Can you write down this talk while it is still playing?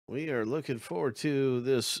We are looking forward to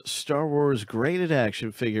this Star Wars graded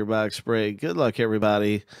action figure box break. Good luck,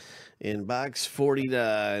 everybody, in box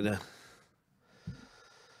 49.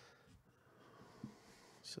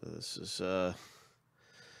 So this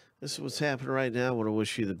is what's happening right now. I want to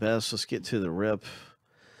wish you the best. Let's get to the rip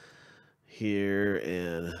here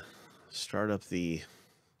and start up the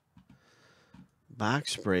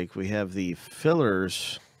box break. We have the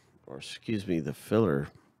fillers, or excuse me, the filler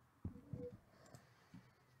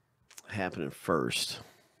happening first.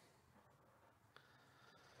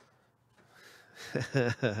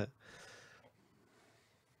 Yeah,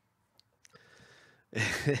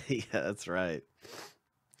 that's right.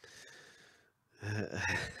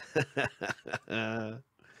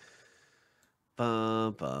 Bum,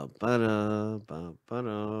 bum, ba-da, bum,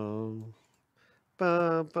 ba-dum.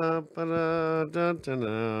 Bum, bum, ba-da, dun, dun, dun,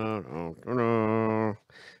 dun, dun, dun.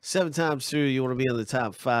 7 times through, you want to be on the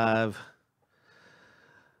top 5.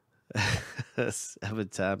 7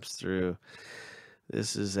 times through.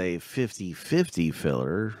 This is a 50-50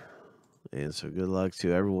 filler. And so good luck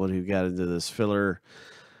to everyone who got into this filler.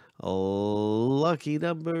 Lucky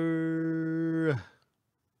number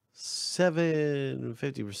 7,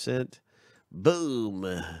 50%.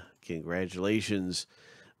 Boom. Congratulations.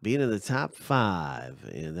 Being in the top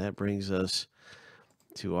 5. And that brings us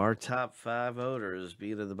to our top 5 owners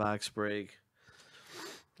being in the box break.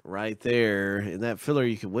 Right there. In that filler,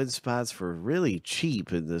 you can win spots for really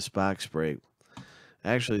cheap in this box break.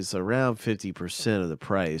 Actually, it's around 50% of the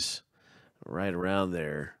price. Right around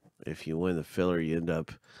there. If you win the filler, you end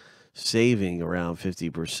up saving around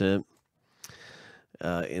 50%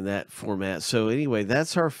 in that format. So anyway,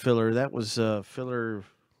 that's our filler. That was filler,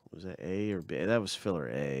 was that A or B? That was filler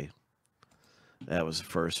A. That was the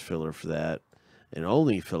first filler for that, and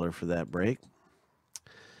only filler for that break.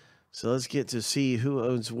 So let's get to see who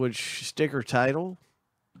owns which sticker title.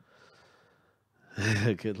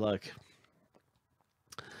 Good luck,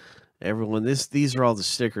 everyone. These are all the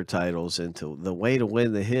sticker titles, and the way to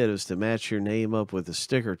win the hit is to match your name up with the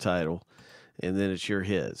sticker title, and then it's your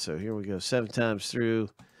hit. So here we go, 7 times through.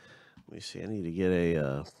 Let me see. I need to get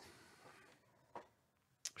a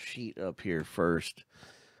sheet up here first,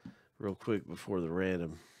 real quick before the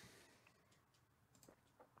random.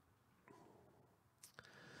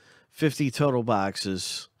 50 total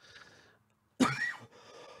boxes.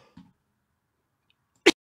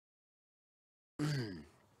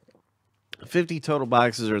 50 total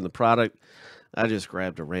boxes are in the product. I just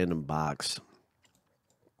grabbed a random box.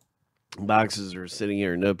 Boxes are sitting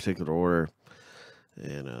here in no particular order.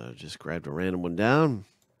 And just grabbed a random one down.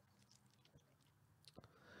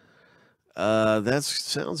 That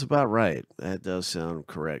sounds about right. That does sound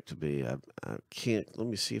correct to me. I can't. Let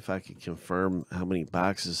me see if I can confirm how many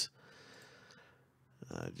boxes.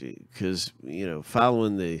 Because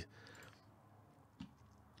following the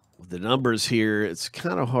numbers here, it's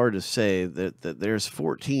kind of hard to say that there's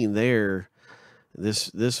 14 there.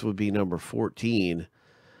 This would be number 14,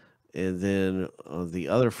 and then the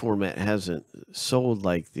other format hasn't sold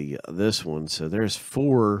like this one. So there's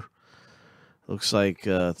 4. Looks like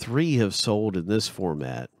 3 have sold in this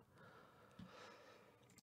format.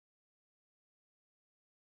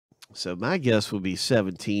 So my guess would be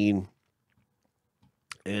 17,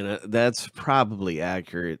 and that's probably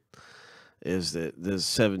accurate. Is that the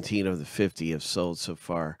 17 of the 50 have sold so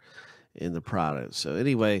far in the product. So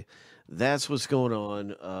anyway, that's what's going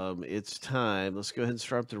on. It's time. Let's go ahead and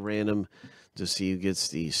start the random to see who gets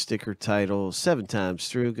the sticker title 7 times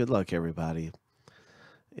through. Good luck, everybody.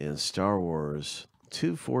 In Star Wars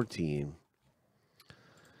 214.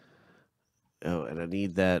 Oh, and I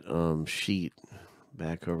need that sheet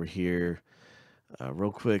back over here.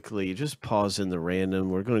 Real quickly, just pause in the random.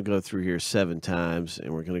 We're going to go through here 7 times,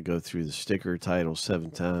 and we're going to go through the sticker title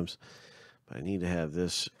 7 times. But I need to have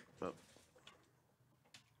this, the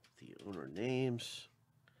owner names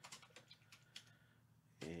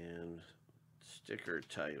and sticker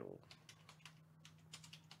title.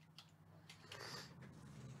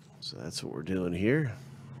 So that's what we're doing here.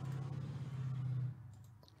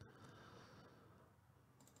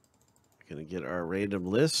 Going to get our random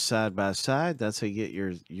list side by side. That's how you get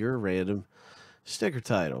your random sticker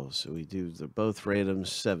title. So we do both randoms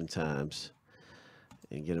 7 times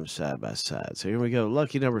and get them side by side. So here we go.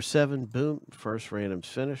 Lucky number 7. Boom. First random's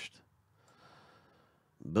finished.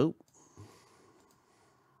 Boom.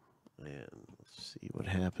 And let's see what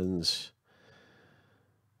happens.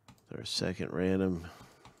 Our second random.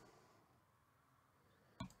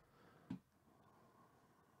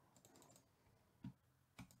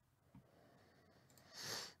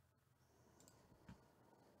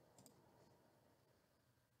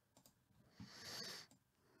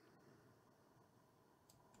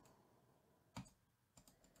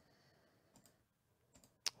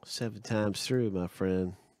 7 times through, my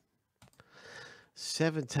friend.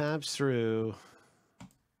 7 times through.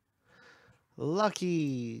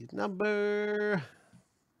 Lucky number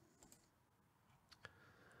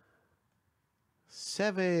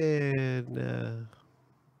 7.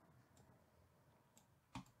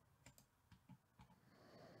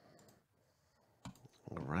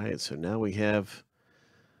 All right, so now we have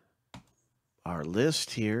our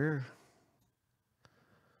list here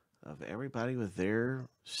of everybody with their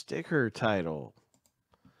sticker title.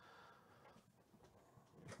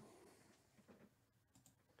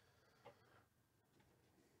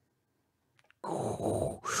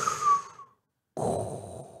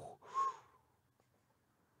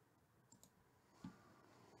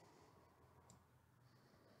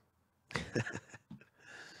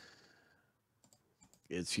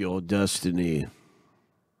 It's your destiny.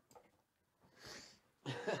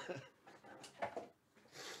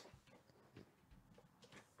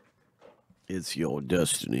 It's your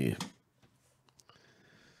destiny.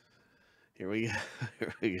 Here we go.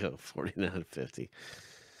 Here we go. 49.50.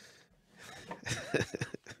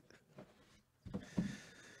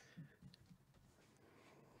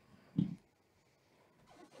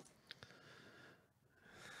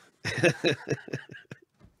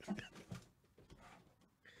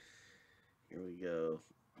 Here we go.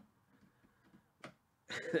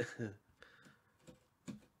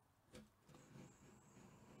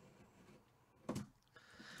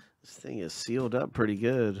 This thing is sealed up pretty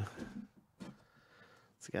good.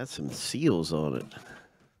 It's got some seals on it.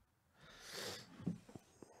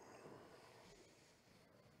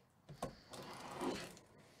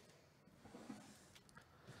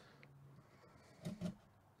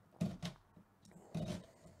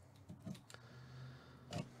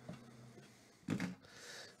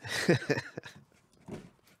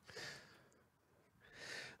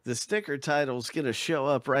 The sticker title is going to show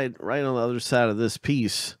up right on the other side of this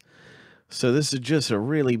piece. So this is just a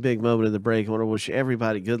really big moment in the break. I want to wish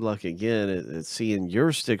everybody good luck again at seeing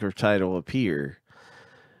your sticker title appear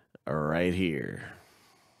right here.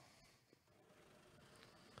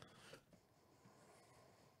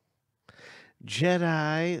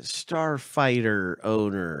 Jedi Starfighter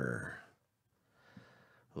owner.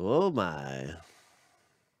 Oh my.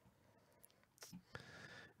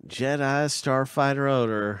 Jedi Starfighter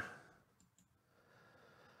owner.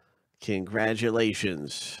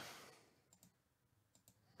 Congratulations.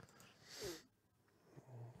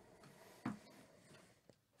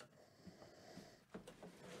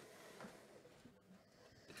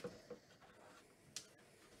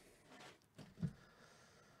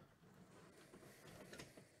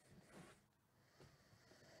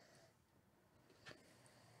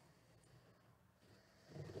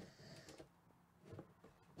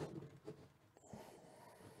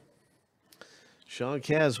 Sean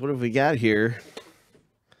Kaz, what have we got here?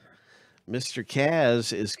 Mr.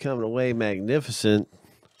 Kaz is coming away magnificent.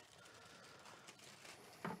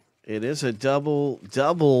 It is a double.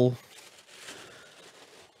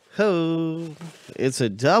 Ho! It's a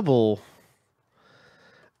double.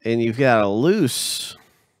 And you've got a loose.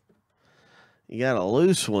 You got a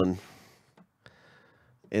loose one.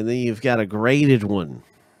 And then you've got a graded one.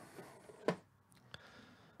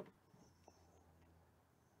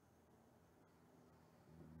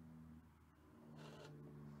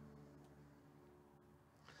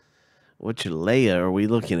 Which Leia are we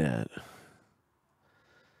looking at?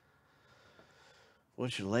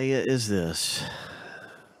 Which Leia is this?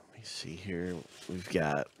 Let me see here. We've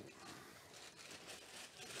got...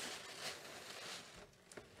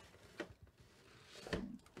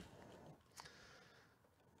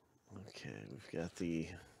 Okay, we've got the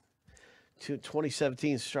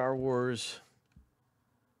 2017 Star Wars.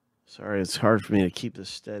 Sorry, it's hard for me to keep this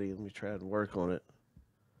steady. Let me try and work on it.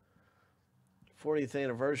 40th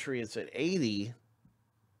anniversary. It's at 80.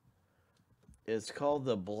 It's called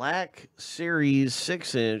the Black Series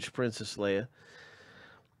 6-inch Princess Leia.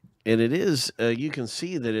 And it is, you can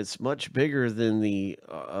see that it's much bigger than the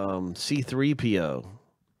C-3PO.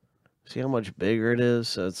 See how much bigger it is?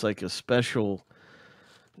 So it's like a special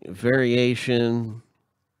variation.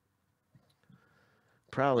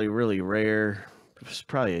 Probably really rare. It's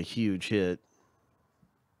probably a huge hit.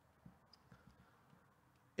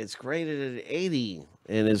 It's graded at 80,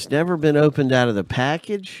 and it's never been opened out of the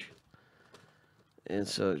package. And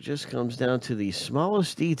so it just comes down to the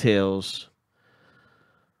smallest details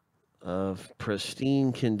of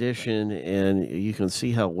pristine condition, and you can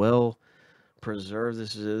see how well preserved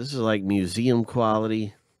this is. This is like museum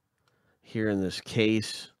quality here in this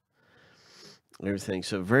case. Everything.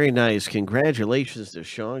 So very nice. Congratulations to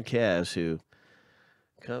Sean Kaz, who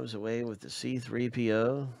comes away with the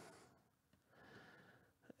C-3PO.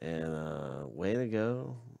 And way to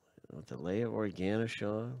go with the Leia Organa,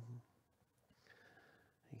 Sean.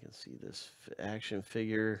 You can see this action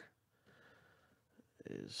figure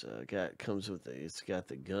is comes with it's got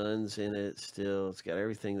the guns in it still. It's got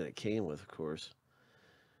everything that it came with, of course.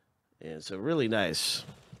 And so really nice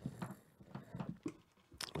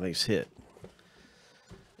hit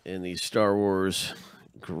in the Star Wars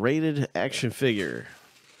graded action figure.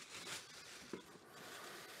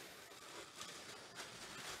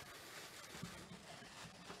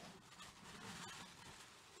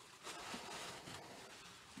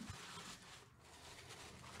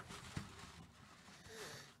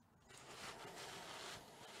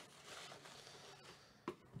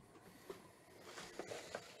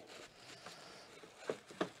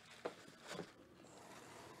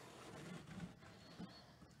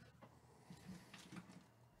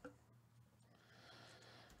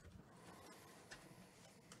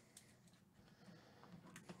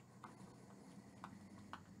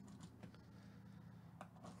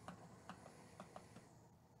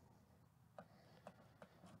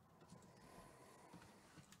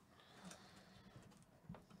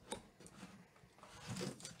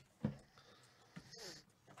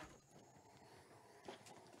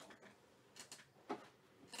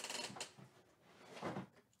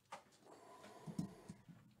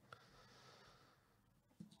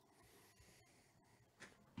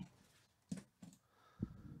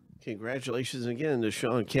 Congratulations again to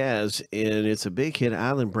Sean Kaz, and it's a Big Hit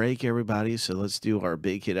Island break, everybody. So let's do our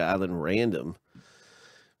Big Hit Island random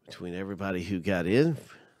between everybody who got in.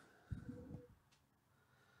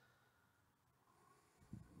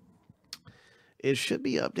 It should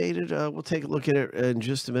be updated. We'll take a look at it in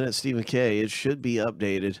just a minute, Stephen K. It should be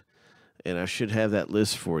updated, and I should have that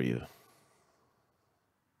list for you.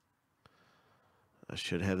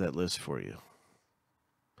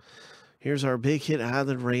 Here's our Big Hit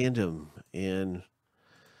Island random, and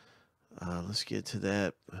let's get to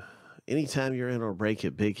that. Anytime you're in our break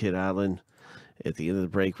at Big Hit Island, at the end of the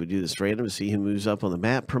break, we do this random to see who moves up on the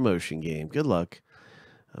map promotion game. Good luck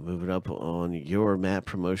moving up on your map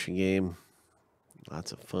promotion game.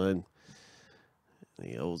 Lots of fun.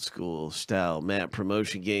 The old school style map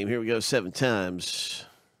promotion game. Here we go, 7 times.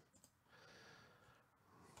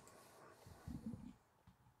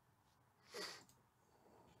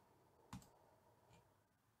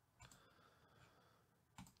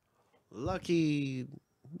 Lucky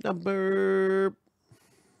number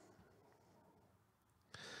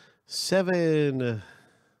 7.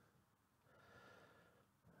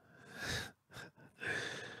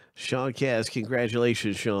 Sean Cass,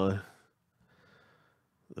 congratulations, Sean.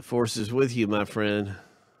 The force is with you, my friend.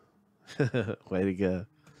 Way to go.